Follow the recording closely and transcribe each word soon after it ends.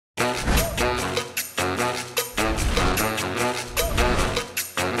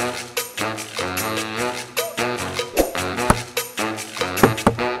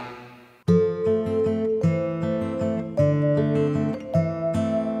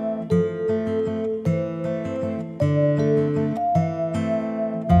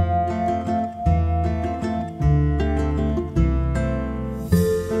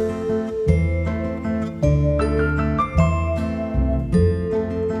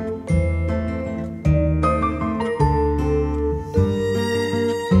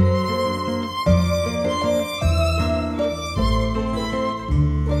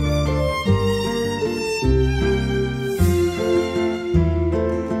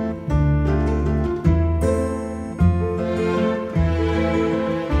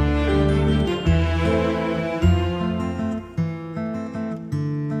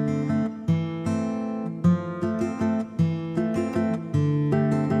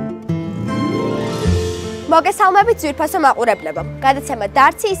მოგესალმებით ძვირფასო მაყურებლებო. გადაცემა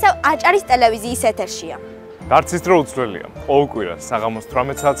დარტსი ისევ აჭარის ტელევიზიის ეთერშია. დარტსის დრო უცვლელია. ყოველ კვირას საღამოს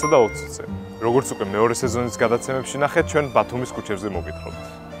 18 საათსა და 20 წუთზე. როგორც უკვე მეორე სეზონის გადაცემებში ნახეთ, ჩვენ ბათუმის ქუჩებზე მოგვითხრობთ.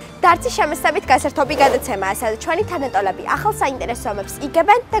 დარტსის შემეცნებით გასართობი გადაცემაა, სადაც ჩვენი თანატოლები ახალ საინტერესოებებს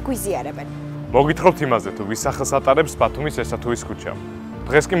იგებენ და გვიზიარებენ. მოგვითხრობთ იმაზე, თუ ვის სახელს ატარებს ბათუმის ესა თუ ის ქუჩა.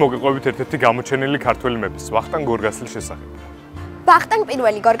 დღეს კი მოგიყვებით ერთ-ერთი გამოჩენილი ქართველი მეფის, ვახტანგ გორგასლის შესახებ. ვახტანგ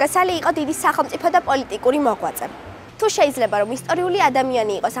პირველი გორგასალი იყო დიდი სახელმწიფო და პოლიტიკური მოღვაწე. თუ შეიძლება რომ ისტორიული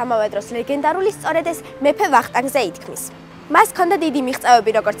ადამიანი იყოს ამავე დროს ლეგენდარული, სწორედ ეს მეფე ვახტანგზე ითქმის. მას ჰქონდა დიდი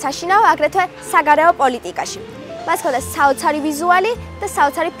მიღწევები როგორც საშინაო, აგრეთვე საგარეო პოლიტიკაში. მას ჰქონდა საოცარი ვიზუალი და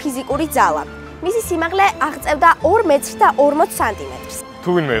საოცარი ფიზიკური ძალა. მისი სიმაღლე აღწევდა 2 მეტრს და 40 სანტიმეტრს. თუ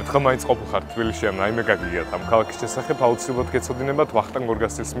ვინმე ერთხელ მაინც ყოფილხარ თბილისში ან რაიმე გაგიგიათ ამ ქალაქის შესახებ, აუცილებლად გეცოდინებათ ვახტანგ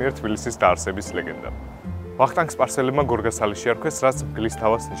გორგასლის მიერ თბილისის დაარსების ლეგენდა. ვახტანგს სპარსელებმა გორგასალი შეარქვეს, რაც მგლის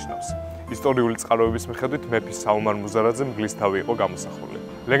თავს ნიშნავს. ისტორიული წყაროების მიხედვით მეფის საომარ მუზარაძე მგლის თავი იყო გამოსახული.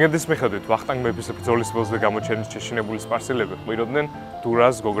 ლეგენდის მიხედვით ვახტანგ მეფის ბრძოლის ველზე გამოჩენის შეშინებული სპარსელები ყვიროდნენ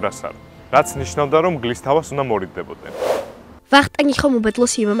დურას გოგრასარ, რაც ნიშნავდა, რომ მგლის თავს უნდა მორიდდებოდნენ. ვახტანგი ხომ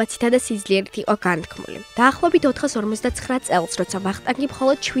უბედლოს იმამაცითა და სიძლიერით იყო განთქმული. დაახლოებით 459 წელს, როცა ვახტანგი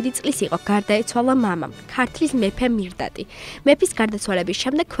მხოლოდ 7 წლის იყო, გარდაეცვალა მამამ, ქართლის მეფე მირდატი. მეფის გარდაცვალების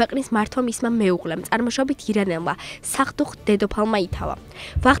შემდეგ ქვეყნის მართვა მისმა მეუღლემ, წარმოშობით ირანელმა, საღვთო დედოფალმა ითავა.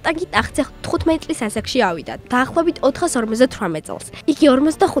 ვახტანგი ტახტზე 15 წლის ასაკში ავიდა, დაახლოებით 458 წელს. იგი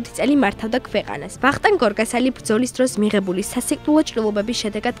 45 წელი მართავდა ქვეყანას. ვახტანგ გორგასალი ბრძოლის დროს მიღებული სასიკვდილო ჭრილობების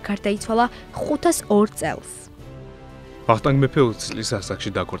შედეგად გარდაიცვალა 502 წელს. ვახტანგ მეფე 20 წლის ასაკში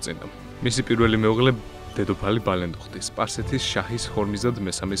დაქორწინდა. მისი პირველი მეუღლე დედოფალი ბალენდუხტი, სპარსეთის შაჰის ჰორმიზად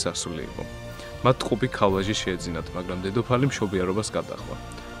მესამე სასული იყო. მათ ყუბი ქალვაჟი შეეძინათ, მაგრამ დედოფალი მშობიარობას გადახვა.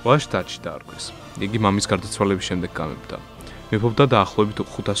 ვაჟ დარჩი დაარქვეს. იგი მამის გარდაცვალების შემდეგ გამეფდა. მეფობდა დაახლოებით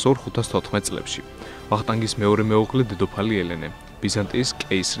 502-514 წლებში. ვახტანგის მეორე მეუღლე დედოფალი ელენე, ბიზანტიის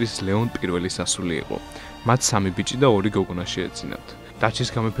კეისრის ლეონ პირველის სასული იყო. მათ 3 ბიჭი და 2 გოგონა შეეძინათ.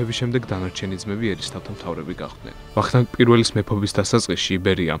 დაჩის გამეფების შემდეგ დანარჩენი ძმები ერისთავთა მთავრები გახდნენ. ვახტანგ პირველის მეფობის დასაწყისში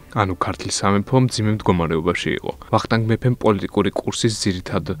იბერია, ანუ ქართლის სამეფო მძიმე მდგომარეობაში იყო. ვახტანგ მეფემ პოლიტიკური კურსის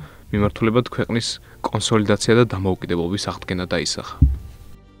ძირითად მიმართულებად ქვეყნის კონსოლიდაცია და დამოუკიდებლობის აღდგენა დაისახა.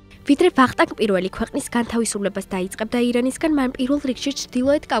 ვიდრე ვახტანგ პირველი ქვეყნის განთავისუფლებას დაიწყებდა ირანისგან, მან პირველ რიგში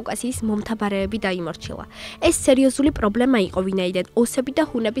ჩრდილოეთ კავკასიის მომთაბარეები დაიმორჩილა. ეს სერიოზული პრობლემა იყო, ვინაიდან ოსები და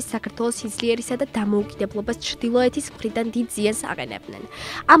ჰუნების საქართველოს სიძლიერისა და დამოუკიდებლობას ჩრდილოეთის მხრიდან დიდ ზიანს აყენებდნენ.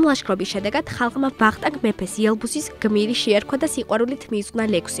 ამ ლაშქრობის შედეგად ხალხმა ვახტანგ მეფეს იელბუზის გმირი შეარქვა და სიყვარულით მიიწვნა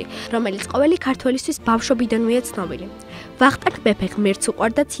ლექსი, რომელიც ყოველი ქართველისთვის ბავშვობიდანვეა ცნობილი. ვახტანგ მეფე ღმერთს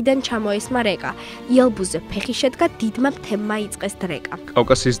უყვარდა, ციდან ჩამოესმა რეკა. იელბუზზე ფეხი შედგა, დიდმა მთებმა იწყეს დრეკა.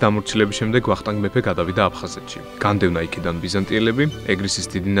 კავკასიის დამორჩილების შემდეგ ვახტანგ მეფე გადავიდა აფხაზეთში. განდევნა იქიდან ბიზანტიელები, ეგრისის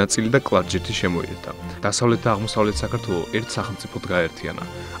დიდი ნაწილი და კლარჯეთი შემოიერთა. დასავლეთ და აღმოსავლეთ საქართველო ერთ სახელმწიფოდ გაერთიანა.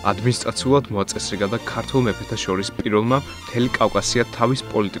 ადმინისტრაციულად მოაწესრიგა და ქართულ მეფეთა შორის პირველმა მთელი კავკასია თავის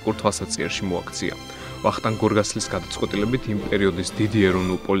პოლიტიკურ თვალსაჩინოში მოაქცია. ვახტანგ გორგასლის გადაწყვეტილებით იმ პერიოდის დიდი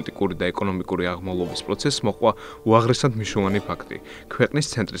ეროვნულ-პოლიტიკური და ეკონომიკური აღმავლობის პროცესს მოყვა უაღრესად მნიშვნელოვანი ფაქტი, ქვეყნის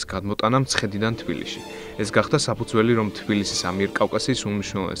ცენტრის გადმოტანა მცხეთიდან თბილისში. ეს გახდა საფუძველი, რომ თბილისის ამიერკავკასიის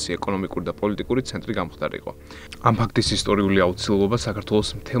უმნიშვნელოვანესი ეკონომიკური და პოლიტიკური ცენტრი გამხდარიყო. ამ ფაქტის ისტორიული აუცილებლობა საქართველოს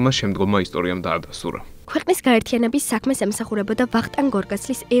მთელმა შემდგომმა ისტორიამ დაადასტურა. ქვეყნის გაერთიანების საქმეს ემსახურებოდა ვახტანგ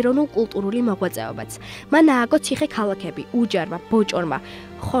გორგასლის ეროვნულ-კულტურული მოღვაწეობაც. მან ააგო ციხე-ქალაქები, უჯარმა, ბოჭორმა,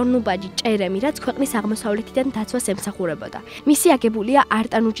 ხორნუბაჯი, ჭერემი, რაც ქვეყნის აღმოსავლეთიდან დაცვას ემსახურებოდა. მისი აგებულია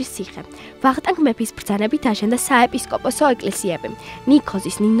არტანუჯის ციხე. ვახტანგ მეფის ბრძანებით აშენდა საეპისკოპოსო ეკლესიები: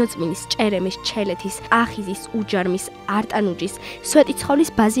 ნიქოზის, ნინოწმინის, ჭერემის, ჩელეთის, ახიზის, უჯარმის, არტანუჯის, სვეტიცხოვლის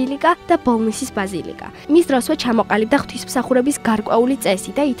ბაზილიკა და ბოლნისის ბაზილიკა. მის დროსვე ჩამოყალიბდა ღვთისმსახურების გარკვეული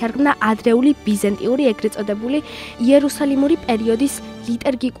წესი და ითარგმნა ადრეული ბიზანტიური ეგრეთ წოდებული იერუსალიმური პერიოდის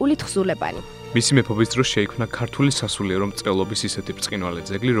ლიტურგიკული თხზულებანი. მისი მეფობის დროს შეიქმნა ქართული სასულიერო მრწევლობის ისეთი ბრწყინვალე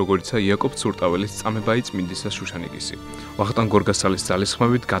ძეგლი, როგორიცაა იაკობ ცურტაველის წამებაი წმინდისა შუშანიგისი. ვახტანგ გორგასალის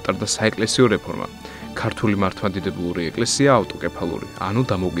ძალისხმევით გატარდა საეკლესიო რეფორმა. ქართული მართლმადიდებლური ეკლესია ავტოკეფალური, ანუ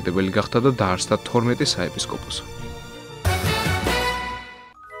დამოუკიდებელი გახდა და დაარსდა 12 საეპისკოპოსო.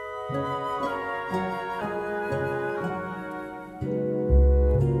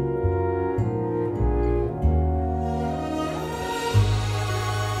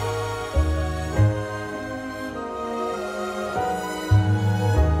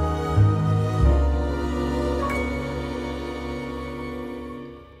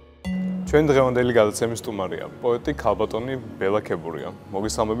 ჩვენ დღევანდელი გადაცემის სტუმარია, პოეტი ქალბატონი ბელა ქებურია.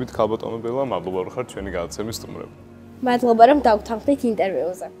 მოგესალმებით ქალბატონო ბელა, მადლობა რომ ხართ ჩვენი გადაცემის სტუმრები. მადლობა რომ დავთანხმდით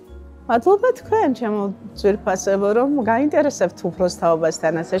ინტერვიუზე. მადლობა თქვენ ჩემო ძვირფასებო რომ გაინტერესებთ უფროს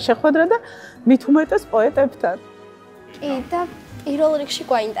თაობასთან ასე შეხვედრა და მით უმეტეს პოეტებთან. კი და პირველ რიგში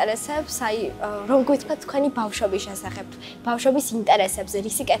გვაინტერესებს აი რომ გითხრათ თქვენი ბავშვობის შესახებ, ბავშვობის ინტერესებზე,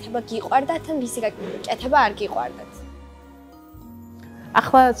 რისი კეთება გიყვარდათ ან რისი კეთება არ გიყვარდათ.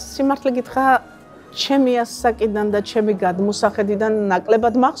 ახლა სიმართლე გითხრა ჩემი ასაკიდან და ჩემი გადმოსახედიდან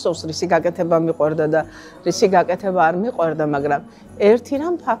ნაკლებად მახსოვს რისი გაკეთება მიყვარდა და რისი გაკეთება არ მიყვარდა, მაგრამ ერთი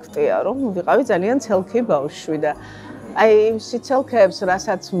რამ ფაქტია, რომ ვიყავი ძალიან ცელქი ბავშვი და აი იმ სიცელქეებს,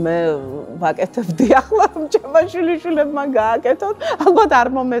 რასაც მე ვაკეთებდი ახლა რომ ჩემმა შვილიშვილებმა გააკეთოთ, ალბათ არ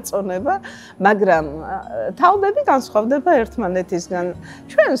მომეწონება, მაგრამ თაობები განსხვავდება ერთმანეთისგან.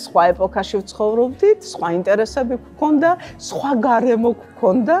 ჩვენ სხვა ეპოქაში ვცხოვრობდით, სხვა ინტერესები გვქონდა, სხვა გარემო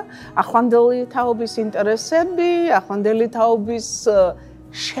გვქონდა, ახლანდელი თაობის ინტერესები, ახლანდელი თაობის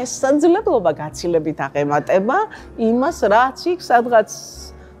შესაძლებლობა გაცილებით აღემატება იმას, რაც იქ სადღაც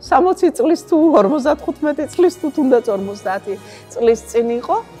 60 წლის თუ 55 წლის თუ თუნდაც 50 წლის წინ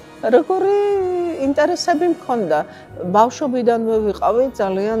იყო, როგორი ინტერესები მქონდა. ბავშვობიდანვე ვიყავი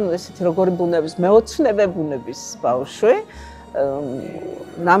ძალიან ესეთი როგორი ბუნების, მეოცნებე ბუნების ბავშვი.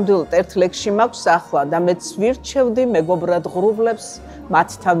 ნამდვილად ერთ ლექსში მაქვს ახლა და მეც ვირჩევდი მეგობრად ღრუბლებს,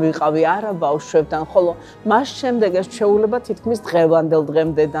 მათთან ვიყავი არა ბავშვებთან, ხოლო მას შემდეგ ეს შეულება თითქმის დღევანდელ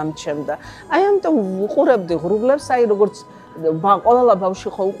დღემდე დამჩემდა. აი ამიტომ ვუყურებდი ღრუბლებს, აი როგორც ყველა ბავშვი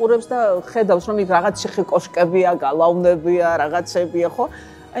ხო უყურებს და ხედავს რომ იქ რაღაც ციხე კოშკებია, გალავნებია, რაღაცებია, ხო?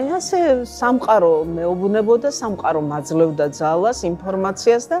 აი ასე სამყარო მეუბნებოდა, სამყარო მაძლევდა ძალას,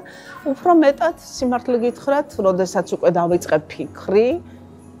 ინფორმაციას და უფრო მეტად სიმართლე გითხრათ, როდესაც უკვე დავიწყე ფიქრი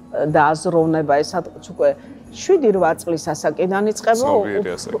და აზროვნება, სადღაც უკვე 7-8 წლის ასაკიდან იწყება,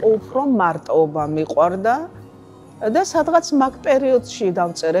 უფრო მარტოობა მიყვარდა. და სადღაც მაგ პერიოდში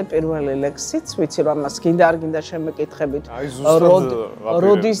დავწერე პირველი ლექსიც, ვიცი რომ მას გინდა არ გინდა შემეკითხებით.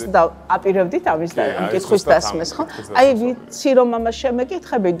 როდის აპირებდით ამის კითხვის დასმეს, ხო? აი ვიცი რომ ამას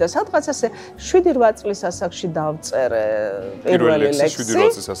შემეკითხებით და სადღაც ასე 7-8 წლის ასაკში დავწერე პირველი ლექსი.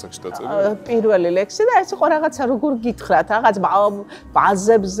 7-8 წლის ასაკში დაწერე. პირველი ლექსი და ეს იყო რაღაცა როგორ გითხრათ, რაღაც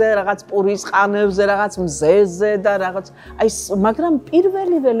ბაზებზე, რაღაც პურის ყანებზე, რაღაც მზეზე და რაღაც აი მაგრამ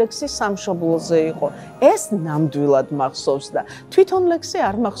პირველივე ლექსი სამშობლოზე იყო. ეს ნამდვილად მახსოვს და თვითონ ლექსი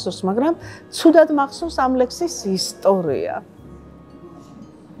არ მახსოვს, მაგრამ ცუდად მახსოვს ამ ლექსის ისტორია.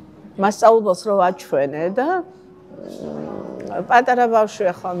 მასწავლებელს რო აჩვენე და პატარა ბავშვი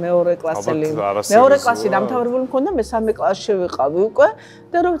ახლა მეორე კლასი დამთავრებული მქონდა, მესამე კლასში ვიყავი უკვე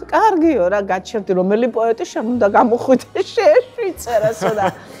და რომ კარგიო რა გაჩერდი რომელი პოეტი შენ უნდა გამოხვიდე შეეშვიწერასო და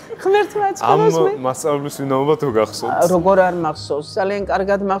ღმერთმა აცხონოს მე. ამ მასწავლებლის ვინაობა თუ გახსოვს? როგორ არ მახსოვს, ძალიან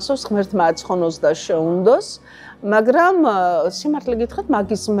კარგად მახსოვს, ღმერთმა აცხონოს და შეუნდოს. მაგრამ სიმართლე გითხრათ,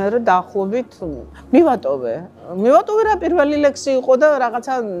 მაგის მერე დაახლოებით მივატოვე რა პირველი ლექსი იყო და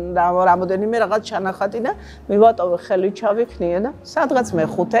რაღაცა რამოდენიმე რაღაც ჩანახატი და მივატოვე ხელი ჩავიქნიე და სადღაც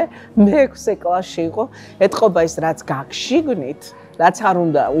მე-5, მე-6 კლასში იყო. ეთყობა ის რაც გაგშიგნით, რაც არ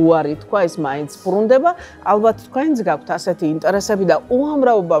უნდა უარი თქვა, ეს მაინც ბრუნდება. ალბათ თქვენც გაქვთ ასეთი ინტერესები და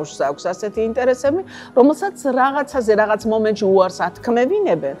უამრავ ბავშვს აქვს ასეთი ინტერესები, რომელსაც რაღაცაზე რაღაც მომენტში უარს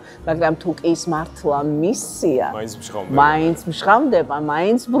ათქმევინებენ, მაგრამ თუ კი ის მართლა მისია, მაინც მშღავდება,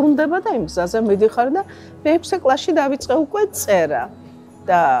 მაინც ბრუნდება და იმ გზაზე მიდიხარ და მე-6 კლასში დავიწყე უკვე წერა.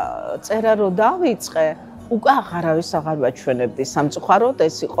 და წერა რო დავიწყე, უკვე აღარავის აღარ ვაჩვენებდი სამწუხაროდ,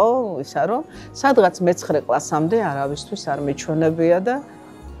 ეს იყო ისა რომ სადღაც მე-9 კლასამდე არავისთვის არ მიჩვენებია და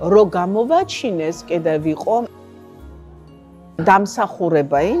რო გამოვაჩინეს კიდევ იყო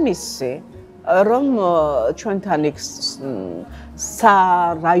დამსახურება იმისი, რომ ჩვენთან იქ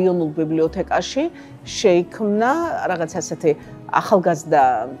სარაიონულ ბიბლიოთეკაში შეიქმნა რაღაც ასეთი ახალგაზრდა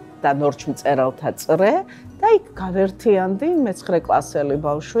და ნორჩ მწერალთა წრე და იქ გავერთიანდი მე-9 კლასელი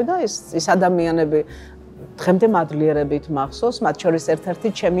ბავშვი და ეს ადამიანები დღემდე მადლიერებით მახსოვს, მათ შორის ერთ-ერთი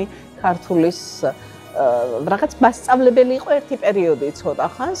ჩემი ქართულის რაღაც მასწავლებელი იყო ერთი პერიოდი ცოტა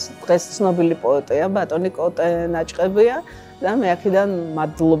ხანს, დღეს ცნობილი პოეტია, ბატონი კოტე ნაჭყებია და მე აქედან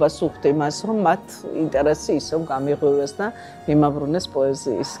მადლობას ვუხდი მას, რომ მათ ინტერესი ისევ გამიღვივეს და მიმაბრუნეს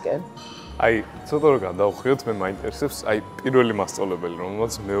პოეზიისკენ. აი, ცოტა რომ გადავხვიოთ, მე მაინტერესებს, აი პირველი მასწავლებელი,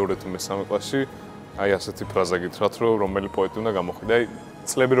 რომელმაც მეორე თუ მესამე კლასში აი ასეთი ფრაზა გითხრათ, რომ რომელი პოეტი უნდა გამოხვიდე, აი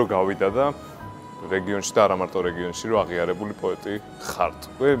წლები რო გავიდა და რეგიონში და არა მარტო რეგიონში რო აღიარებული პოეტი ხართ.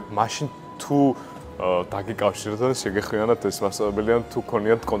 მაშინ თუ დაგიკავშირებთ შეგეხვიანათ ეს მასწავლებელი ან თუ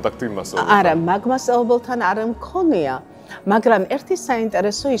ქონიათ კონტაქტი იმ მასწავლებელთან? არა, მაგ მასწავლებელთან არ მქონია, მაგრამ ერთი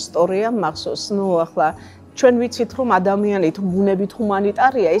საინტერესო ისტორია მახსოვს. ნუ ახლა ჩვენ ვიცით რომ ადამიანი თუ ბუნებით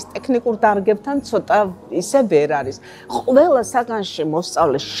ჰუმანიტარია, ეს ტექნიკურ დარგებთან ცოტა ისე ვერ არის. ყველა საგანში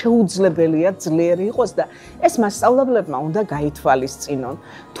მოსწავლე შეუძლებელია ძლიერი იყოს და ეს მასწავლებლებმა უნდა გაითვალისწინონ.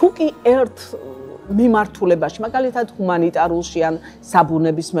 თუ კი ერთ მიმართულებაში, მაგალითად ჰუმანიტარულში ან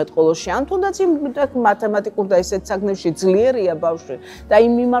საბუნებისმეტყველოში, ან თუნდაც იმ მათემატიკურ და ისეთ საგნებში ძლიერია ბავშვი და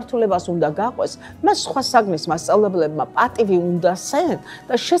იმ მიმართულებას უნდა გაყვეს, მას სხვა საგნის მასწავლებლებმა პატივი უნდა სცენ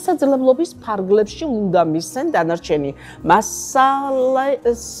და შესაძლებლობის ფარგლებში უნდა მისცენ დანარჩენი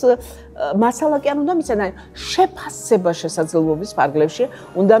მასალა კი არ უნდა მისცენ, შეფასება შესაძლებლობის ფარგლებში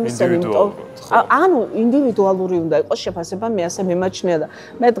უნდა მისცენ, ანუ ინდივიდუალური უნდა იყოს შეფასება, მე ასე მიმაჩნია და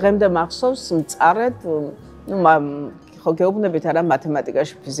მე დღემდე მახსოვს მწარედ, ხო გეუბნებით არა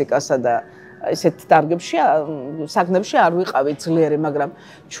მათემატიკაში, ფიზიკასა და ესეთ დარგებში, საგნებში არ ვიყავი ძლიერი, მაგრამ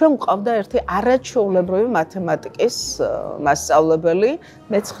ჩვენ გვყავდა ერთი არაჩვეულებრივი მათემატიკის მასწავლებელი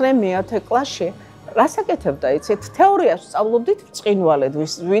მე-9-10 კლასში. რას აკეთებდა, იცით, თეორიას სწავლობდით ბრწყინვალედ,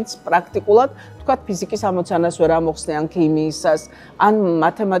 ვინც პრაქტიკულად, თქვათ, ფიზიკის ამოცანას ვერ ამოხსნე, ან ქიმიისას, ან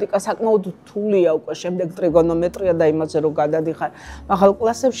მათემატიკა საკმაოდ რთულია უკვე, შემდეგ ტრიგონომეტრია და იმაზე რო გადადიხარ მაღალ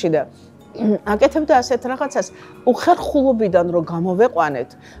კლასებში და აკეთებდა ასეთ რაღაცას, უხერხულობიდან რო გამოვეყვანეთ,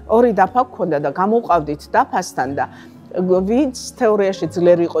 ორი დაფა გქონდა და გამოვყავდით დაფასთან და ვინც თეორიაში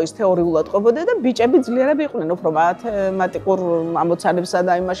ძლიერი იყო, ის თეორიულად ყოფოდა და ბიჭები ძლიერები იყვნენ, უფრო მათემატიკურ ამოცანებსა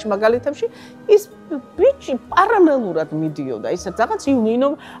და იმაში მაგალითებში, ის ბიჭი პარალელურად მიდიოდა, ისეთ რაღაც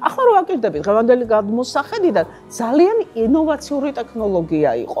ახლა რო ვაკეთდებით დღევანდელი გადმოსახედიდან, ძალიან ინოვაციური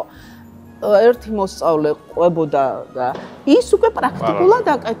ტექნოლოგია იყო. ერთი მოსწავლე ყვებოდა და ის უკვე პრაქტიკულად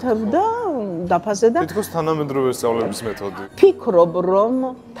აკეთებდა დაფაზე და თითქოს თანამედროვე სწავლების მეთოდი. ფიქრობ, რომ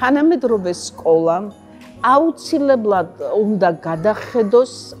თანამედროვე სკოლამ აუცილებლად უნდა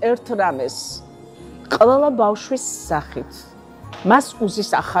გადახედოს ერთ რამეს ყველა ბავშვის სახით. მას უზის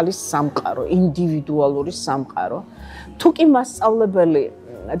ახალი სამყარო, ინდივიდუალური სამყარო. თუ კი მასწავლებელი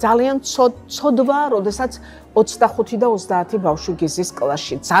ძალიან ცოდვა, როდესაც 25 და 30 ბავშვი გიზის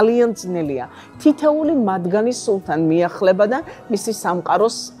კლასში, ძალიან ძნელია. თითეული მათგანი სულთან მიახლება და მისი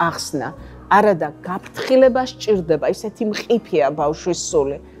სამყაროს ახსნა. არადა გაფრთხილება სჭირდება, ისეთი მყიფეა ბავშვის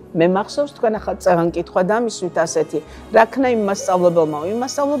სული. მე მახსოვს თქვენ ახლა წეგან კითხვა დამისვით ასეთი, რა ქნა იმ მასწავლებელმა, იმ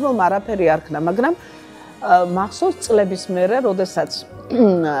მასწავლებელმა არაფერი არ ქნა, მაგრამ მახსოვს წლების მერე, როდესაც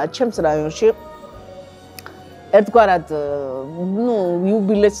ჩემს რაიონში ერთგვარად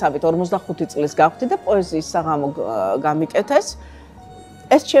იუბილეცავით 45 წლის გავხდი და პოეზიის საღამო გამიკეთეს.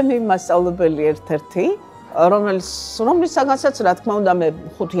 ეს ჩემი მასწავლებელი ერთ-ერთი, რომლისაგანაც რა თქმა უნდა მე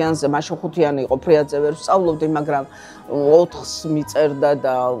ხუთიანზე, მაშინ ხუთიანი იყო, ფრიაძე ვერ ვსწავლობდი, მაგრამ 4-ს მიწერდა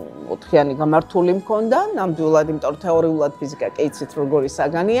და 4-იანი გამართული მქონდა, ნამდვილად, იმიტომ რომ თეორიულად ფიზიკა კი იცით როგორი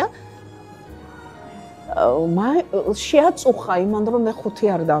საგანია. შეაწუხა იმან რომ მე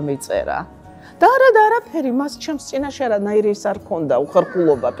 5 არ დამიწერა. და არაფერი, მას ჩემს წინაშე არანაირი ის არ ქონდა,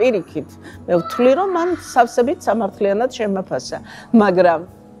 უხერხულობა, პირიქით. მე ვთვლი რომ მან სავსებით სამართლიანად შემაფასა, მაგრამ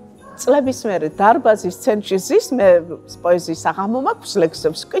წლების მერე დარბაზის ცენტრში ზის, მე პოეზიის საღამო მაქვს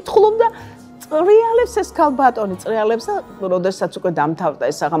ლექსებს ვკითხულობ და წრიალებს ეს ქალბატონი წრიალებს და როდესაც უკვე დამთავრდა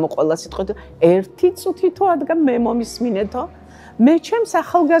ეს საღამო ყველა სიტყვით, ერთი წუთი თუ ადგა მე მომისმინეთო, მე ჩემს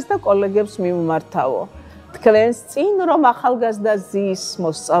ახალგაზრდა კოლეგებს მიმართავო. თქვენს წინ რომ ახალგაზრდა ზის,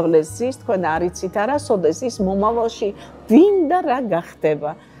 მოსწავლეს ზის, თქვენ არ იცით არასოდეს ის მომავალში ვინ და რა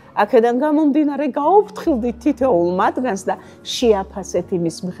გახდება. აქედან გამომდინარე გაუფრთხილდით თითოეულ მათგანს და შეაფასეთ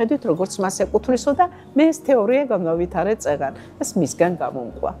იმის მიხედვით, როგორც მას ეკუთვნისო და მე ეს თეორია გამავითარე წეგან. ეს მისგან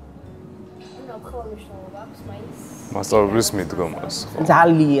გამომყვა. მასწავლებლის მიდგომას.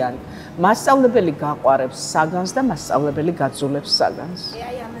 ძალიან. მასწავლებელი გაყვარებს საგანს და მასწავლებელი გაძულებს საგანს.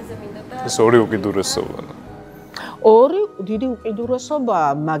 ეს ორი უკიდურესობა. ორი დიდი უკიდურესობაა,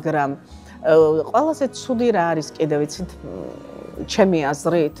 მაგრამ ყველაზე ცუდი რა არის კიდევ იცით ჩემი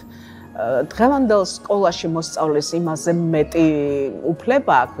აზრით, დღევანდელ სკოლაში მოსწავლეს იმაზე მეტი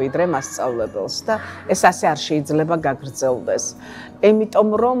უფლება აქვს ვიდრე მასწავლებელს და ეს ასე არ შეიძლება გაგრძელდეს. იმიტომ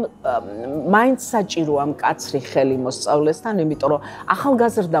რომ მაინც საჭიროა მკაცრი ხელი მოსწავლესთან, იმიტომ რომ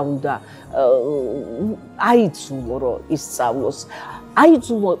ახალგაზრდა უნდა აიძულო რომ ისწავლოს.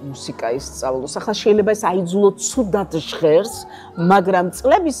 აიძულო მუსიკა ისწავლოს. ახლა შეიძლება ეს აიძულო ცუდად ჟღერს, მაგრამ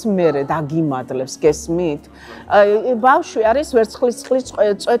წლების მერე დაგიმადლებს, გესმით? ბავშვი არის ვერცხლის წყლის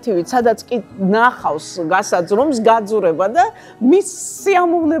წვეთივით, სადაც კი ნახავს გასაძრომს, გაძურება და მის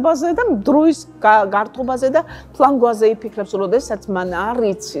სიამოვნებაზე და დროის გართობაზე და ფლანგვაზე იფიქრებს, როდესაც მან არ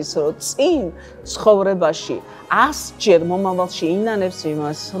იცის, რომ წინ ცხოვრებაში 100-ჯერ მომავალში ინანებს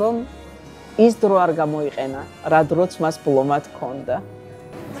იმას, რომ ის დრო არ გამოიყენა, რა დროც მას ბლომად ჰქონდა.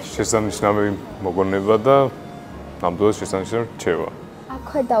 შესანიშნავი მოგონება და ნამდვილად შესანიშნავი რჩევა.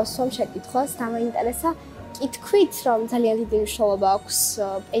 აქვე დავსვამ შეკითხვას, დამაინტერესა კითხვით, რომ ძალიან დიდი მნიშვნელობა აქვს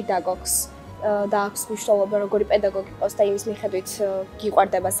პედაგოგს და აქვს მნიშვნელობა როგორი პედაგოგი იყოს და იმის მიხედვით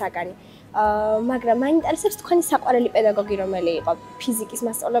გიყვარდება საგანი. მაგრამ მაინტერესებს თქვენი საყვარელი პედაგოგი რომელი იყო? ფიზიკის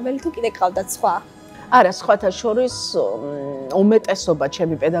მასწავლებელი თუ კიდე გყავდათ სხვა? არა, სხვათა შორის უმეტესობა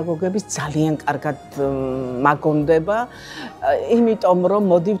ჩემი პედაგოგების ძალიან კარგად მაგონდება, იმიტომ რომ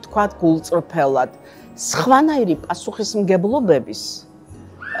მოდი ვთქვათ გულწრფელად, სხვანაირი პასუხისმგებლობების,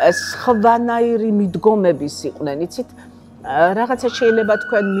 სხვანაირი მიდგომების იყვნენ, იცით? რაღაცა შეიძლება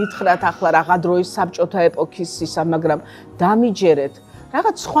თქვენ მითხრათ ახლა რაღა დროის საბჭოთა ეპოქის ისა, მაგრამ დამიჯერეთ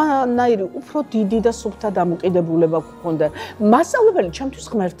რაღაც სხვანაირი უფრო დიდი და სუფთა დამოკიდებულება გქონდა. მასწავლებელი ჩემთვის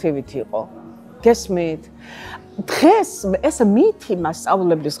ღმერთივით იყო. გესმით? დღეს ეს მითი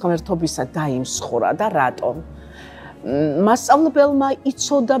მასწავლებლის ღმერთობისა დაიმსხვრა და რატომ? მასწავლებელმა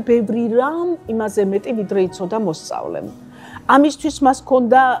იცოდა ბევრი რამ, იმაზე მეტი ვიდრე იცოდა მოსწავლემ. ამისთვის მას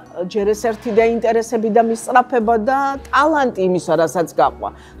ჰქონდა ჯერ ეს ერთი და ინტერესები და მისწრაფება და ტალანტი იმისა, რასაც გაყვა.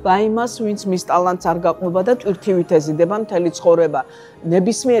 და იმას, ვინც მის ტალანტს არ გაყობა და ტვირთივით ეზიდება მთელი ცხოვრება.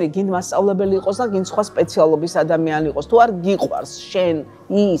 ნებისმიერი გინდ მასწავლებელი იყოს და გინდ სხვა სპეციალობის ადამიანი იყოს. თუ არ გიყვარს შენ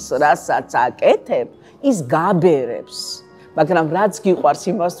ის, რასაც აკეთებ, ის გაბერებს. მაგრამ რაც გიყვარს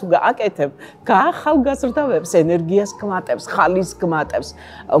იმას თუ გააკეთებ, გაახალგაზრდავებს, ენერგიას გმატებს, ხალის გმატებს,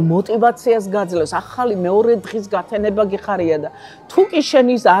 мотиваციას გაძლევს, ახალი მეორე დღის გათენება გიხარია და თუ კი შენ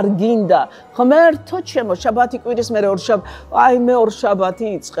ის არ გინდა, ღმერთო ჩემო, შაბათი კვირის მერე ორ შაბათი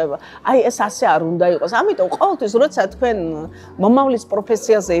იწყება. აი ეს ასე არ უნდა იყოს. ამიტომ ყოველთვის როცა თქვენ მომავლის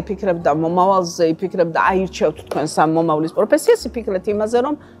პროფესიაზე იფიქრებთ და მომავალზე იფიქრებთ და აირჩევთ თქვენ სამ მომავლის პროფესიას, იფიქრეთ იმაზე,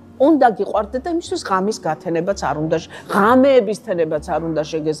 რომ უნდა გიყვარდეთ და იმისთვის ღამის გათენებაც არ უნდა, ღამეების თენებაც არ უნდა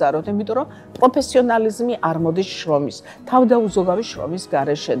შეგეზაროთ, იმიტომ რომ პროფესიონალიზმი არ მოდის შრომის, თავდაუზოგავი შრომის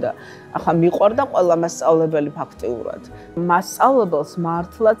გარეშე და ახლა მიყვარდა ყველა მასწავლებელი ფაქტიურად. მასწავლებელს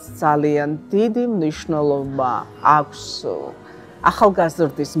მართლაც ძალიან დიდი მნიშვნელობა აქვს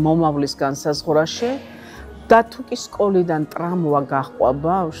ახალგაზრდის მომავლის განსაზღვრაში და თუ კი სკოლიდან ტრამვა გაჰყვა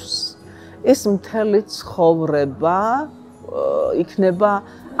ბავშვს, ეს მთელი ცხოვრება იქნება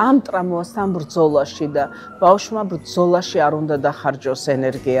ამ ტრამვასთან ბრძოლაში და ბავშვმა ბრძოლაში არ უნდა დახარჯოს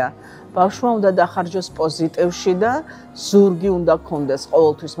ენერგია. ბავშვმა უნდა დახარჯოს პოზიტივში და ზურგი უნდა გქონდეს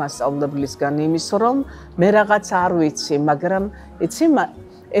ყოველთვის მასწავლებლისგან იმის, რომ მე რაღაც არ ვიცი, მაგრამ იცი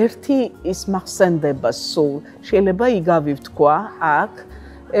ერთი ის მახსენდება სულ, შეიძლება იგავი ვთქვა აქ,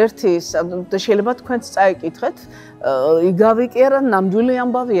 ერთი შეიძლება თქვენც წაიკითხეთ, იგავი კი არა, ნამდვილი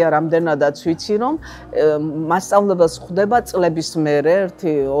ამბავია, რამდენადაც ვიცი, რომ მასწავლებელს ხვდება წლების მერე,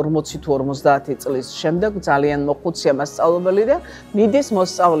 ერთი 40 თუ 50 წლის შემდეგ ძალიან მოხუცია მასწავლებელი და მიდის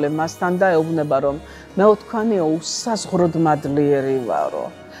მოსწავლე მასთან და ეუბნება, რომ მე თქვენიო უსაზღვროდ მადლიერი ვარო.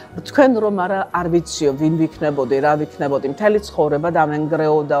 თქვენ რომ არ ვიციო, ვინ ვიქნებოდი, რა ვიქნებოდი, მთელი ცხოვრება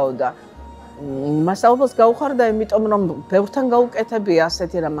დამენგრეოდაო და მასწავლებელს გაუხარდა, იმიტომ რომ ბევრთან გაუკეთებია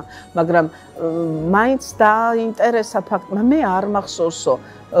ასეთი რამ, მაგრამ მაინც დაინტერესა ფაქტი, მე არ მახსოვსო.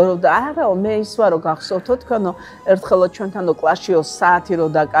 არაო, მე ის ვარო გახსოვთო თქვენო, ერთხელ ჩვენთანო კლასშიო საათი რო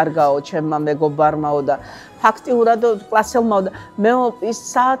დაკარგაო ჩემმა მეგობარმაო და ფაქტიურად კლასელმაო და მე ის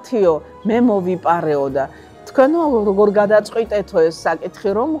საათიო მე მოვიპარეო და თქვენო როგორ გადაწყვიტეთო ეს საკითხი,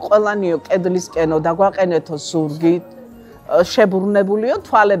 რომ ყველანიო კედლისკენო დაგვაყენეთო ზურგით შებრუნებულიო,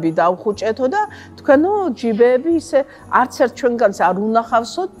 თვალები დავხუჭეთო და თქვენო ჯიბეები ისე არც ერთ ჩვენგანს არ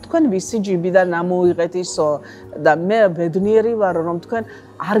უნახავსო, თქვენ ვისი ჯიბიდან ამოიღეთ ისო და მე ბედნიერი ვარ, რომ თქვენ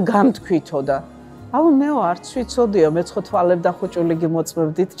არ გამთქვითო და აუ მეო არც ვიცოდიო, მე ხო თვალები დახუჭული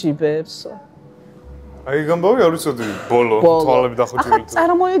გიმოწმებდით ჯიბეებსო. აი გამბავი არ ვიცოდი ბოლო თვალები დახუჭული. ახლა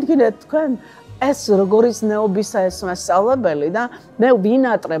წარმოიდგინეთ თქვენ ეს როგორი ზნეობისა ეს მასწავლებელი და მე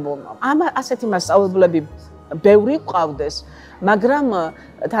ვინატრებო. ასეთი მასწავლებლები ბევრი ყავდეს, მაგრამ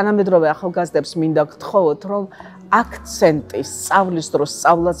თანამედროვე ახალგაზრდებს მინდა გთხოვოთ, რომ აქცენტი სწავლის დროს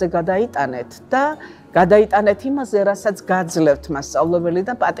სწავლაზე გადაიტანეთ და გადაიტანეთ იმაზე, რასაც გაძლევთ მასწავლებელი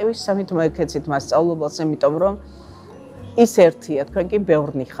და პატივისცემით მოექეცით მასწავლებელს, იმიტომ რომ ის ერთია, თქვენ კი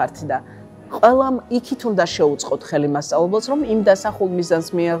ბევრნი ხართ და ყველამ იქით უნდა შეუწყოთ ხელი მასწავლებელს, რომ იმ დასახულ მიზანს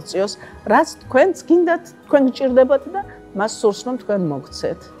მიაღწიოს, რაც თქვენც გინდათ, თქვენ გჭირდებათ და მას სურს, რომ თქვენ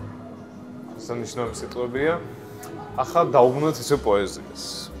მოგცეთ. სანიშნავი სიტყვებია. ახლა დაუბრუნდეთ ისე პოეზიას.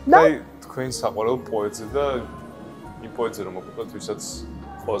 აი, თქვენი საყვარელ პოეტზე და იმ პოეტზე რომ მოგყვეთ, ვისაც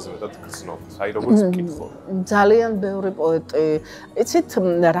ყველაზე მეტად გრძნობთ. აი, როგორც ვკითხო. ძალიან ბევრი პოეტი. იცით,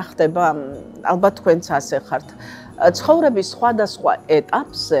 რა ხდება? ალბათ თქვენც ასე ხართ. ცხოვრების სხვადასხვა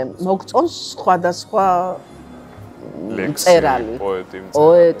ეტაპზე მოგწონს სხვადასხვა წერალი,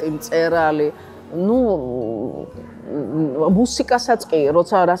 პოეტი, მწერალი. ნუ მუსიკასაც კი,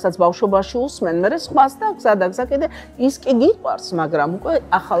 როცა რასაც ბავშვობაში უსმენ, მე სხვას და გზადაგზა კიდე ის კი გიყვარს, მაგრამ უკვე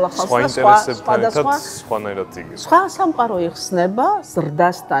ახალ-ახალს და სხვანაირად იგებს. სხვა სამყარო იხსნება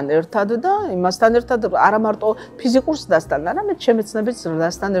ზრდასთან ერთად და იმასთან ერთად არა მარტო ფიზიკურ ზრდასთან, არამედ შემეცნებით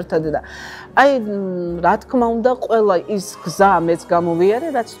ზრდასთან ერთად და აი რა თქმა უნდა ყველა ის გზა მეც გამოვიარე,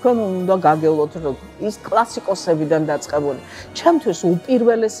 რაც თქვენ უნდა გაგევლოთ, ის კლასიკოსებიდან დაწყებული. ჩემთვის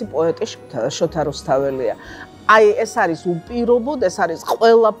უპირველესი პოეტი შოთა რუსთაველია. აი ეს არის უპირობოდ, ეს არის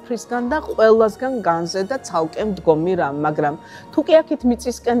ყველაფრისგან და ყველასგან განზე და ცალკე მდგომი რამ, მაგრამ თუ კი აქეთ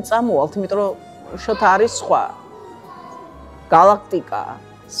მიწისკენ წამოვალთ, იმიტომ რომ შოთა არის სხვა galaktika,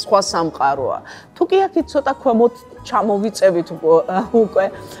 სხვა სამყაროა. თუ კი აქეთ ცოტა ქვემოთ ჩამოვიწევით უკვე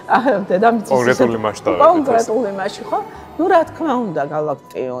დედამიწის კონკრეტული მასშტაბებით. კონკრეტული მასში, ხო? ნუ რა თქმა უნდა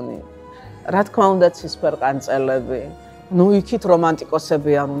galaktioni. რა თქმა უნდა ცისფერყანწელები. ნუ იქით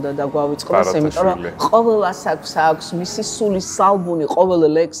რომანტიკოსები არ უნდა დაგვავიწყდეს, იმიტომ რომ ყოველას აქვს მისი სულის სალბუნი, ყოველ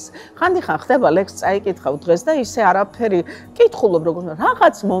ლექსს. ხანდახან ხდება ლექსს წაიკითხავ დღეს და ისე არაფერი კითხულობ როგორც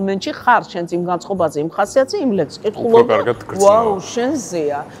რაღაც მომენტში ხარ შენც იმ განწყობაზე, იმ ხასიათზე, იმ ლექსს კითხულობ. ვაუ,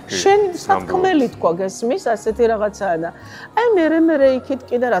 შენზეა. შენ სათქმელი თქვა გესმის, ასეთი რაღაცაა და აი მე იქით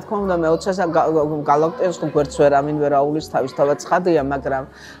კიდე რა თქმა უნდა მე 20-ს galaktios გვერდს ვერ ამინ ვერ აულის თავისთავად ცხადია, მაგრამ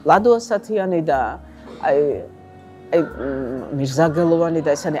ლადო ასათიანი და აი მირზაგელოვანი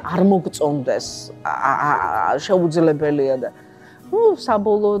და ესენი არ მოგწონდეს შეუძლებელია და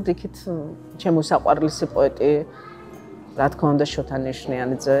საბოლოოდ იქით ჩემო საყვარლისი პოეტი რა თქმა უნდა შოთა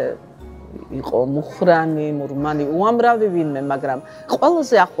ნიშნიანიძე იყო მუხრანი, მურმანი, უამრავი ვინმე, მაგრამ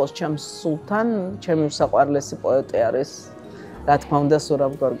ყველაზე ახლოს ჩემს სულთან ჩემი საყვარლისი პოეტი არის რა თქმა უნდა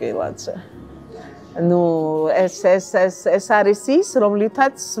სურაბ გორგილაძე. ნუ ეს არის ის,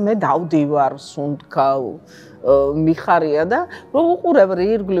 რომლითაც მე დავდივარ, სუნთქავ მიხარია და რომ უყურებ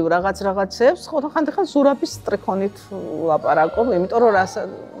ირგვლივ რაღაცებს, ხანდახან სურაბის სტრიქონით ლაპარაკობ, იმიტომ რომ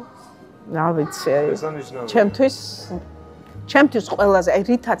რა ვიცი, ჩემთვის ყველაზე, აი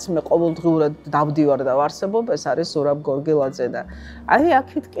რითაც მე ყოველდღიურად დავდივარ და ვარსებობ, ეს არის სურაბ გორგილაძე და აი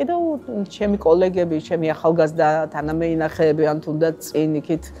აქეთ კიდევ ჩემი კოლეგები, ჩემი ახალგაზრდა თანამეინახეები ან თუნდაც წინ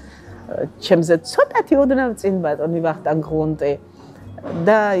იქით ჩემზე ცოტათი ოდნავ წინ ბატონი ვახტანგ ღონტი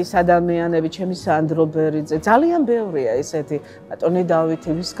და ის ადამიანები, ჩემი სანდრო ბერიძე, ძალიან ბევრია ესეთი ბატონი დავითი,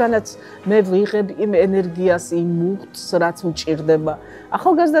 ვისგანაც მე ვიღებ იმ ენერგიას, იმ მუხტს, რაც მჭირდება.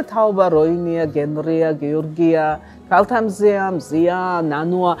 ახალგაზრდა თაობა როინია, გენრია, გიორგია, ქალთამზეა, მზია,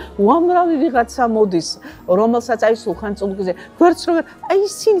 ნანოა, უამრავი ვიღაცა მოდის, რომელსაც აი სულხანწულგზე, გვერდს რომ აი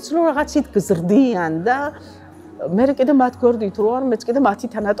ისინიც რომ რაღაცით გზრდიან და მე კიდე მათ გვერდით რო არ მეც კიდე მათი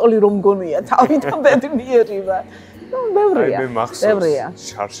თანატოლი რომ მგონია, თავიდან ბედნიერი ვარ. ბევრია. მე მახსოვს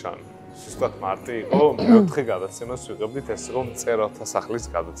შარშან. ზუსტად მარტი იყო, მეოთხე გადაცემას ვიღებდით, ეს იყო მწერალთა სახლის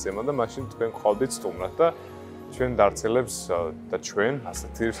გადაცემა და მაშინ თქვენ ყავდით სტუმრად და ჩვენ დარწელებს და ჩვენ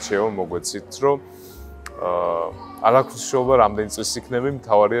ასეთი რჩევა მოგვეცით, რომ არ აქვს მნიშვნელობა რამდენი წლის იქნები,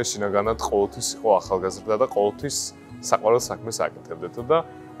 მთავარია შინაგანად ყოველთვის იყო ახალგაზრდა და ყოველთვის საყვარელ საქმეს აკეთებდეთ და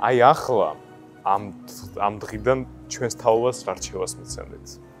აი ახლა ამ დღიდან ჩვენს თაობას რა რჩევას მიცემდით?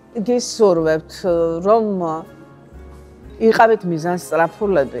 გისურვებთ, რომ იყავით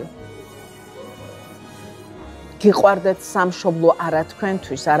მიზანსწრაფულები. გიყვარდეთ სამშობლო არა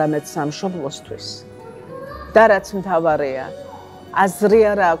თქვენთვის, არამედ სამშობლოსთვის. და რაც მთავარია, აზრი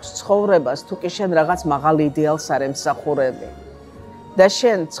არ აქვს ცხოვრებას, თუ კი შენ რაღაც მაღალ იდეალს არ ემსახურები. და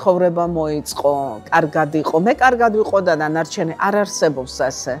შენ ცხოვრება მოიწყო, კარგად იყო, მე კარგად ვიყო და დანარჩენი არ არსებობს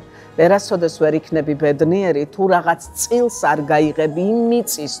ასე. ვერასოდეს ვერ იქნები ბედნიერი, თუ რაღაც წილს არ გაიღები იმ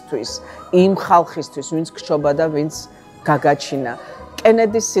მიწისთვის, იმ ხალხისთვის, ვინც გშობა და ვინც გაგაჩინა.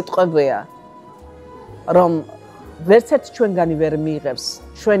 კენედის სიტყვებია, რომ ვერცერთ ჩვენგანი ვერ მიიღებს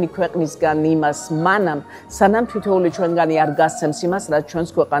ჩვენი ქვეყნისგან იმას, მანამ სანამ თითოეული ჩვენგანი არ გასცემს იმას, რაც ჩვენს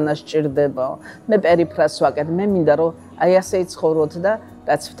ქვეყანას სჭირდება. მე პერიფრას ვაკეთებ, მე მინდა რომ აი ასე იცხოვროთ და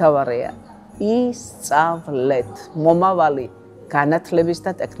რაც მთავარია, ისწავლეთ მომავალი განათლების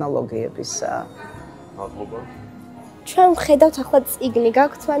და ტექნოლოგიებისა. მადლობა. ჩვენ ვხედავთ ახლა წიგნი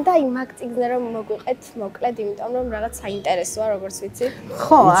გაქვთ მან და აი მაგ წიგნზე რომ მოგვიყეთ მოკლედ, იმიტომ რომ რაღაც საინტერესოა, როგორც ვიცი.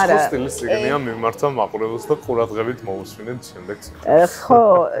 ხო, არა. უცხო სტილის წიგნია, მიმართა მაყურებელს და ყურადღებით მოусვინეთ შემდეგ. ხო,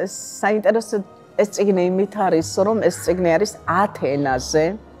 საინტერესო ეს წიგნი იმით არის, რომ ეს წიგნი არის 10 ენაზე.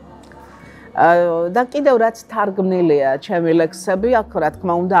 და კიდევ რაც თარგმნილია ჩემი ლექსები, აქ რა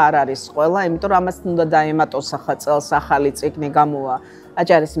თქმა უნდა არ არის ყველა, იმიტომ რომ ამას უნდა დაემატოს ახლა წელს ახალი წიგნი გამოვა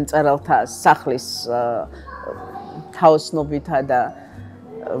აჯარის მწერალთა სახლის თაოსნობითა და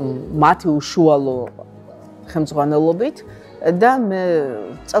მათი უშუალო ხელმძღვანელობით და მე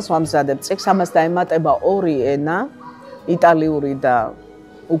წელს ვამზადებ წიგნს, ამას დაემატება 2 ენა, იტალიური და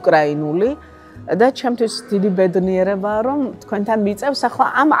უკრაინული. და ჩემთვის დიდი ბედნიერებაა, რომ თქვენთან მიწევს ახლა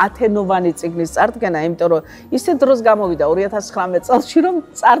ამ 10-ენოვანი წიგნის წარდგენა, იმიტომ რომ ისე დროს გამოვიდა 2019 წელსში, რომ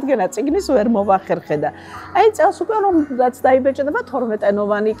წარდგენა წიგნის ვერ მოვახერხე და აი წელს უკვე რომ რაც დაიბეჭდება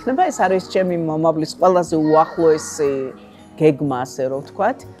 12-ენოვანი იქნება, ეს არის ჩემი მომავლის ყველაზე უახლოესი გეგმა, ასე რომ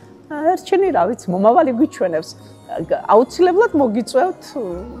ვთქვათ. ერჩენი რა ვიცი, მომავალი გვიჩვენებს. აუცილებლად მოგიწევთ,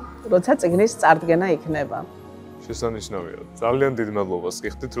 როცა წიგნის წარდგენა იქნება. შესანიშნავია. ძალიან დიდ მადლობას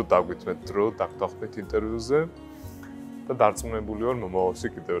გიხდით, რომ დაგვიწმეთ დრო, დაგვდახმეთ ინტერვიუზე და დარწმუნებული ვარ, მომავალში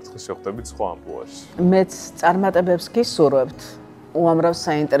კიდევ ერთხელ შევხვდებით სხვა ამპლუაში. მეც წარმატებებს გისურვებთ, უამრავ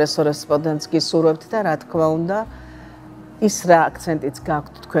საინტერესო რესპონდენტს გისურვებთ და რა თქმა უნდა, ის რა აქცენტიც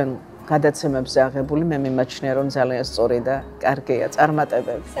გაქვთ თქვენ გადაცემებზე აღებული, მე მიმაჩნია, რომ ძალიან სწორი და კარგია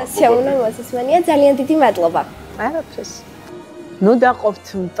წარმატებები. სასიამოვნო მოსასმენია, ძალიან დიდი მადლობა. არაფერს. ნუ დაყოფთ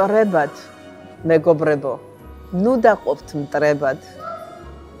მტრებად, მეგობრებო. ნუ დაყოფთ მტრებად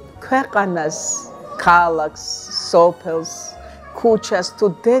ქვეყანას, ქალაქს, სოფელს, ქუჩას თუ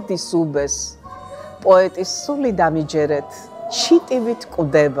დედის უბეს. პოეტის სული დამიჯერეთ, ჩიტივით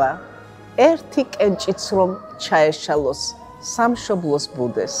კვდება. ერთი კენჭიც რომ ჩაეშალოს სამშობლოს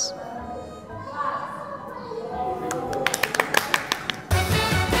ბუდეს.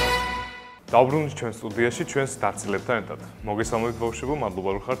 დავბრუნდით ჩვენ სტუდიაში ჩვენს დარცილებთან ერთად. მოგესალმებით ბავშვებო, მადლობა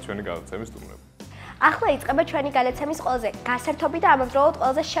რომ ხართ ჩვენი გადაცემის სტუმრები. ახლა იწყება ჩვენი გადაცემის ყველაზე გასართობი და ამავდროულად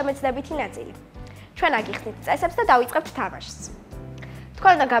ყველაზე შემეცნებითი ნაწილი. ჩვენ აგიხსნით წესებს და დავიწყებთ თამაშს.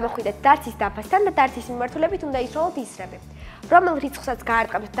 თქვენ უნდა გამოხვიდეთ დარტსის დაფასთან და დარტსის მიმართულებით უნდა ისროლოთ ისრები. რომელ რიცხვსაც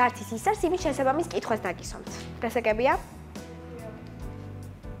გაარტყამთ დარტსის ისარს, იმის შესაბამის კითხვას დაგისვამთ. გასაგებია?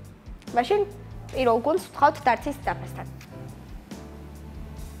 მაშინ პირველ გუნდს ვთხოვთ დარტსის დაფასთან.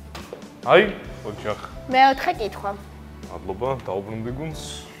 აი, ოჯახ. მეოთხე კითხვა. მადლობა, დაუბრუნდი გუნდს.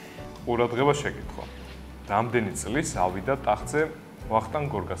 ყურადღება შეკითხვა. რამდენი წლის ავიდა ტახტზე ვახტანგ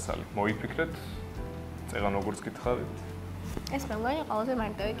გორგასალი? მოიფიქრეთ. წეგან როგორც გითხარით. ეს მე მგონი ყველაზე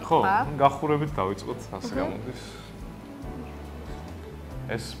მარტივი ხო, კითხვა. გახურებით დავიწყოთ, ასე გამოდის.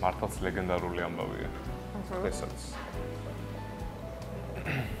 ეს მართლაც ლეგენდარული ამბავია. დღესაც.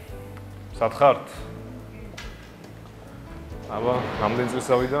 სათხართ? აბა, რამდენი წლის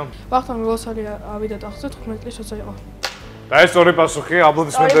ავიდა? ვახტანგ გორგასალი ავიდა ტახტზე 15 წლის როცა იყო. და ეს სწორი პასუხი,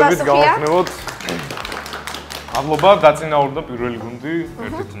 აპლოდისმენტებით გავახნევოთ. მადლობა, დაწინაურდა პირველი გუნდი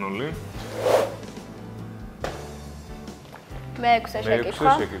 1-0. მეექვსე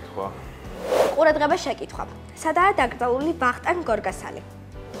შეკითხვა. შეკითხვა. ყურადღება შეკითხვა. სადაა დაკრძალული ვახტანგ გორგასალი?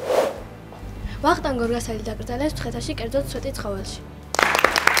 ვახტანგ გორგასალი დაკრძალეს მცხეთაში, კერძოდ სვეტის ცხოველში.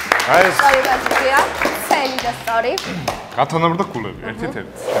 აი ეს სწორი პასუხია. ცელი და სწორი. გათანაბრდა ქულები. ერთ-ერთი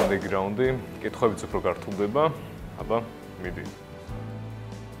შემდეგი რაუნდი, კითხვებიც უფრო გართულდება. აბა, მიდი.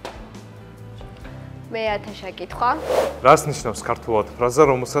 მეათე შეკითხვა. რას ნიშნავს ქართულად ფრაზა,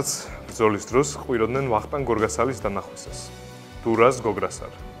 რომელსაც ბრძოლის დროს ყვიროდნენ ვახტანგ გორგასალის დანახვისას? დურას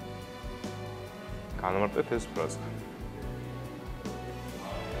გოგრასარ. განამარტეთ ეს ფრაზა.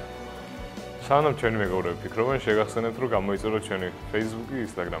 სანამ ჩვენი მეგობრები ფიქრობენ, შეგახსენებთ, რომ გამოიწეროთ ჩვენი Facebook-ი,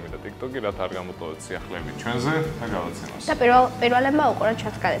 Instagram-ი და TikTok-ი, რათა არ გამოტოვოთ სიახლეები ჩვენზე და გავაცემას. და პირველებმა უყუროთ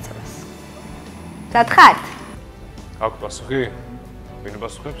ჩვენს გადაცემას. სათხართ? აქვს პასუხი? ვინ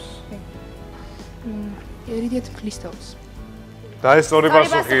პასუხებს? ერიდეთ ფლისტავს. და ეს სწორი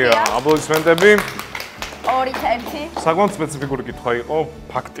პასუხია. აპლოდისმენტები. 2-1. საკმაოდ სპეციფიკური კითხვა იყო,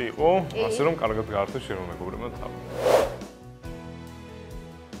 ფაქტი იყო, ასე რომ კარგად გაართეს შენ მეგობრებმა თავი.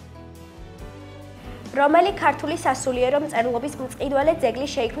 რომელი ქართული სასულიერო მწერლობის მწყიდველე ძეგლი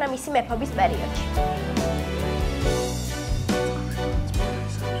შეიქმნა მისი მეფობის პერიოდში?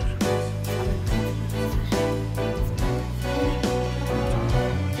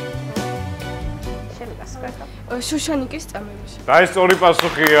 შუშანიკის წამებაში. და ეს სწორი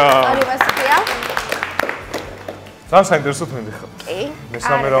პასუხია. სწორი პასუხია. ძალიან საინტერესო თემი ხარ. კი.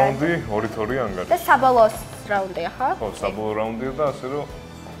 მესამე რაუნდი 2-2 ანგარიში. და საბოლოო რაუნდია, ხო? ხო, საბოლოო რაუნდია და ასე რომ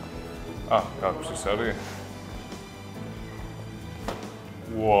გაქვს ის არის.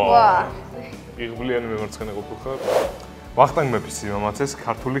 ვაა. იღბლიანი მემარცხენე ყოფილხარ. ვახტანგ მეფის სიმამაცეს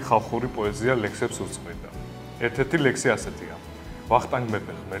ქართული ხალხური პოეზია ლექსებს უძღვიდა. ერთ-ერთი ლექსი ასეთია. ვახტანგ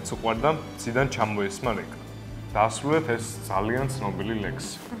მეფე ღმერთს უყვარდა, ციდან ჩამოესმა რეკა. დაასრულეთ ეს ძალიან ცნობილი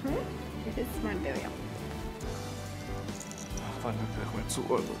ლექსი. ეს მარტივია. ვახტანგ მეფე ღმერთს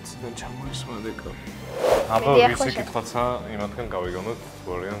უყვარდა, ციდან ჩამოესმა რეკა. აბა, ვისი კითხვაცა იმათგან გავიგონოთ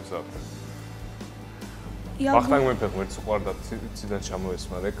გვარიან მზად. ვახტანგ მეფე ღმერთს უყვარდა, ციდან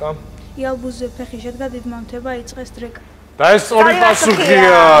ჩამოესმა რეკა. იალბუზზე ფეხი შედგა, დიდმა მთება იწყეს დრეკა. და ეს სწორი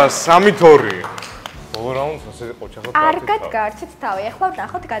პასუხია, 3-2. ბოლო რაუნდს ასე ყოჩახოთ. კარგად გაარჩეთ თავი. ახლა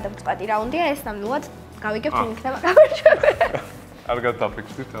ვნახოთ გადამწყვეტი რაუნდია, ეს ნამდვილად გავიგებთ, ვინ იქნება გამარჯვებული. კარგად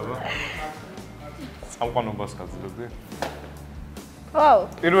დაფიქრდით, აბა. წამყვანობას გაძლევდი. ვაუ.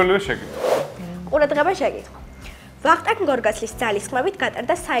 პირველივე შეკითხვა. ყურადღება შეკითხვა. ვახტანგ გორგასლის ძალისხმევით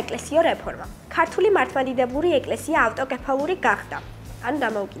გატარდა საეკლესიო რეფორმა. ქართული მართლმადიდებლური ეკლესია ავტოკეფალური გახდა. ანუ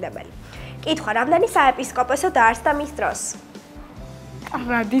დამოუკიდებელი. კითხვა: რამდენი საეპისკოპოსო დაარსდა მის დროს?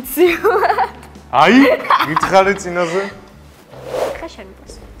 ტრადიციულად. აი, გითხარი წინაზე? ხა შენი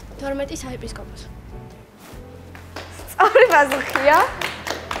პოს. 12 საეპისკოპოსო. სწორი პასუხია.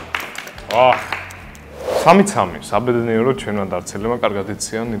 აჰ. 3-3. საბედნიეროდ ჩვენმა დარცელებმა კარგად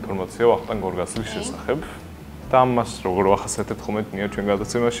იციან ინფორმაცია ვახტანგ გორგასლის შესახებ. და ამას როგორ ვახასიათებთ ხომ ნია ჩვენ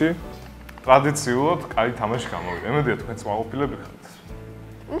გადაცემაში? ტრადიციულად კაი თამაში გამოვიდა. ემედია თქვენც მაყოფილები ხართ.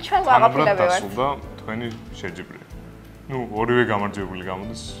 ჩვენ გვაყოფილები ვართ. დასულდა თქვენი შეჯიბრი. ნუ ორივე გამარჯვებული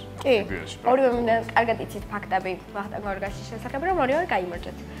გამოდის იდეაში. ორივე მინდა კარგად იცით ფაქტები ვახტანგ გორგასლის შესახებ, რომ ორივე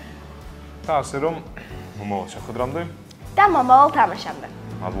გაიმარჯვეთ. და ასე რომ მომავალ შეხვედრამდე და მომავალ თამაშამდე.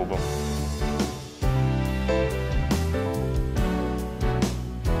 მადლობა.